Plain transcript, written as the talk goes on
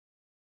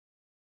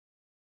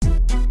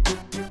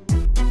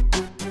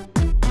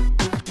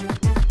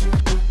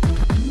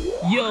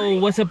Yo,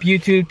 what's up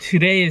YouTube?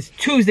 Today is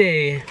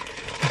Tuesday,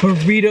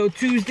 Burrito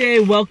Tuesday.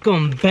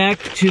 Welcome back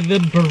to the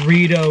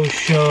Burrito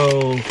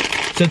Show.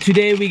 So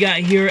today we got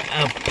here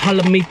a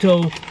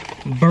Palmito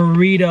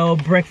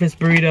burrito, breakfast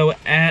burrito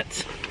at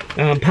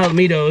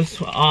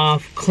Palmitos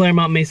off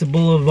Claremont Mesa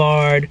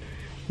Boulevard.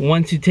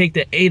 Once you take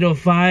the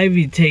 805,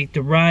 you take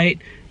the right,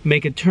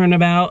 make a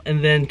turnabout,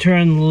 and then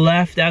turn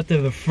left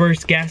after the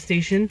first gas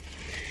station.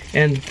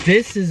 And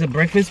this is a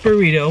breakfast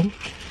burrito.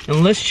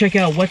 And let's check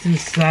out what's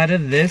inside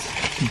of this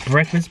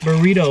breakfast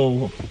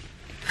burrito.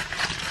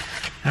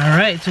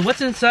 Alright, so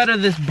what's inside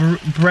of this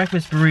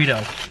breakfast burrito?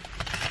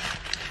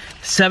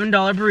 $7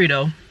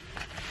 burrito.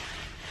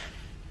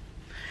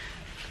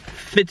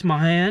 Fits my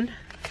hand.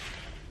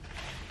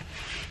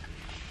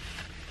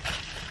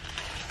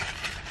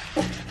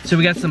 So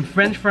we got some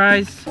French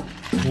fries.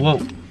 Whoa.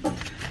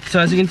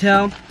 So as you can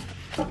tell,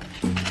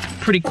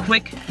 pretty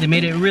quick. They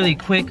made it really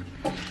quick.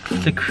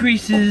 The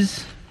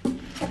creases.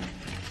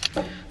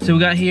 So we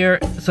got here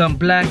some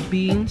black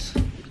beans,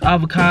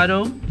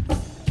 avocado,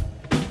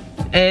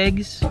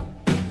 eggs. So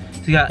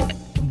we got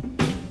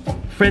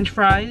French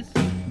fries,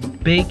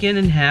 bacon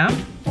and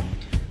ham.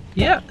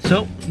 Yeah,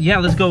 so yeah,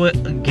 let's go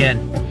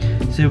again.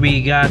 So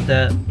we got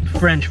the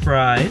French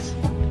fries.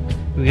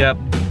 We got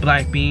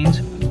black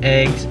beans,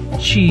 eggs,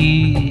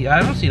 cheese.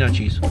 I don't see no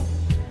cheese.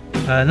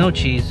 No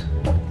cheese.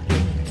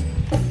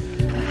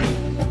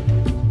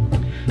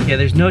 Yeah,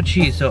 there's no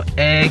cheese. So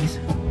eggs,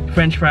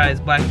 French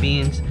fries, black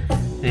beans,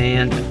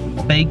 and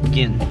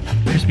bacon,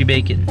 crispy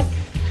bacon.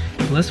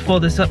 So let's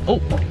fold this up.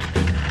 Oh!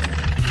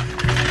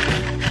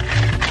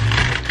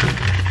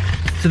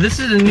 So this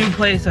is a new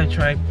place I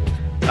tried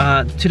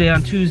today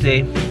on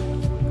Tuesday.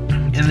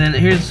 And then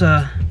here's,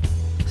 let's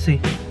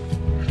see.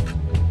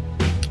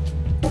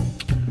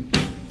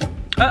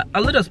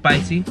 A little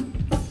spicy.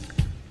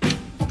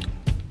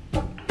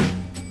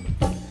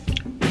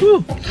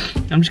 Whew.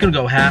 I'm just gonna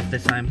go half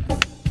this time.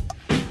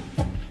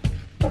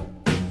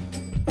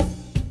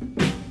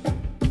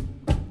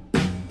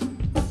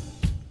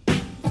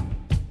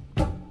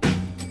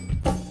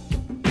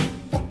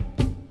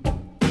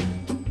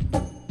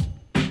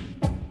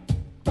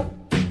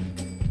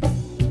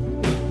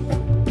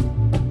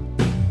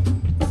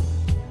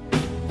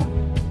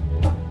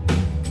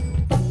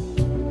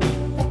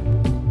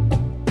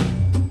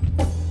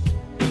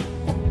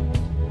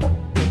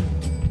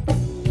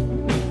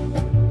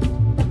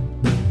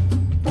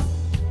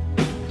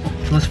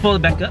 Let's fold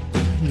it back up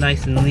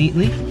nice and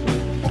neatly.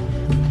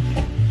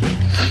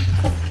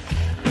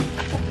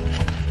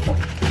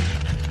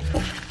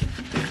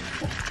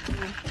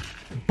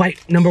 Bite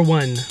number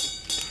one.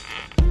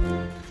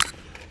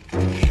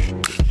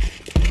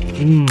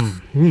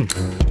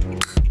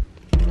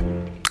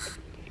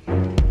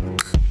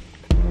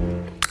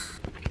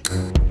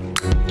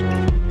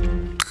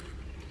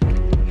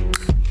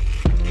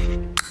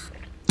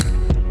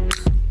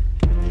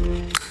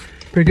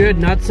 Pretty good,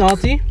 not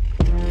salty.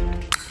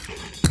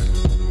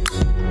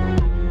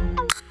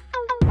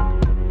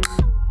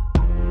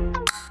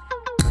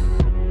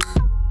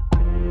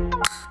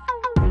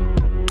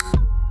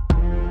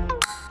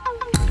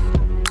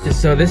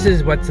 So this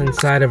is what's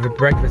inside of a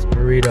breakfast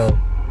burrito.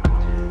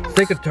 It's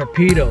like a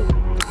torpedo.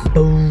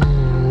 Boom.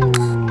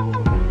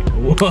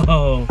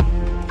 Whoa.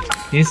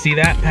 You see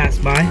that pass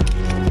by?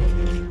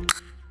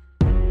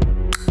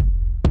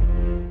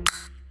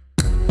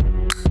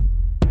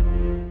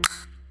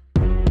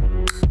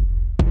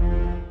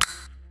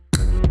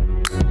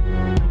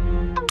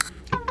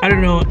 I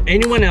don't know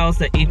anyone else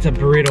that eats a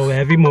burrito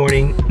every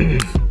morning.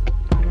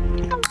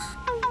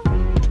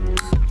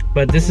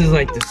 But this is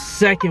like the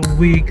second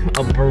week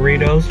of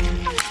burritos.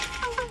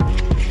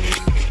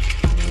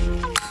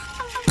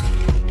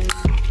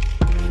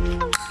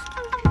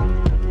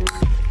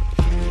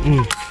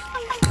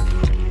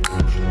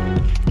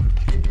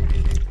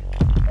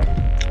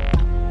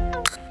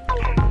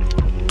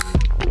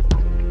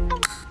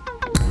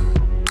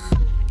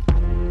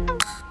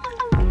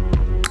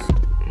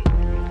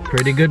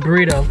 Pretty good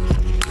burrito.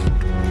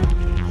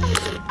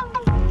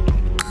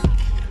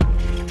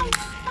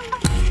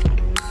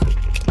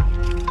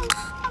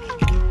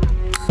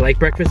 Like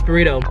breakfast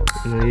burrito,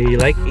 and you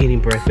like eating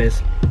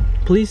breakfast,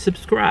 please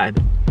subscribe.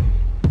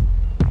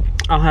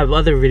 I'll have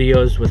other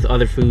videos with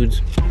other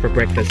foods for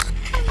breakfast.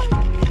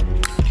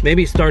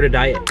 Maybe start a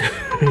diet.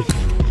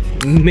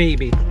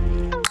 Maybe.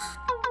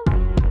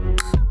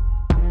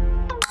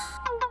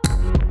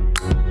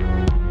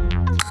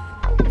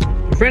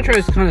 The French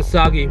fries is kind of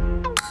soggy.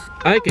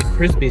 I like it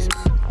crispy,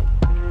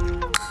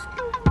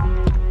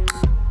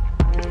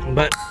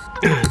 but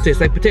it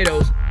tastes like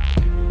potatoes,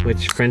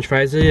 which French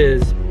fries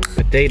is.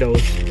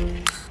 Potatoes.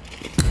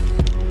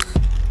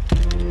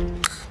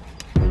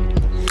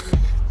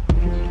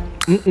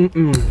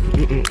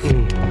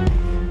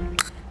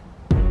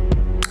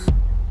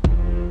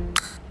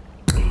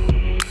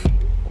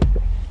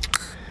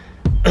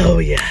 Oh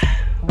yeah.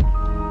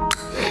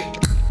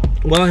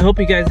 Well, I hope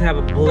you guys have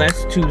a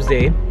blessed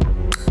Tuesday.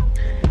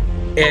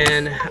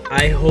 And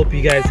I hope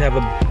you guys have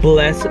a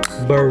blessed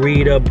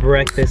burrito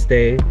breakfast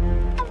day.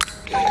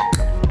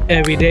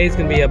 Every day is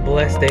gonna be a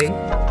blessed day.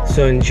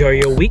 So enjoy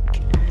your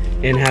week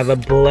and have a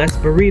blessed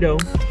burrito.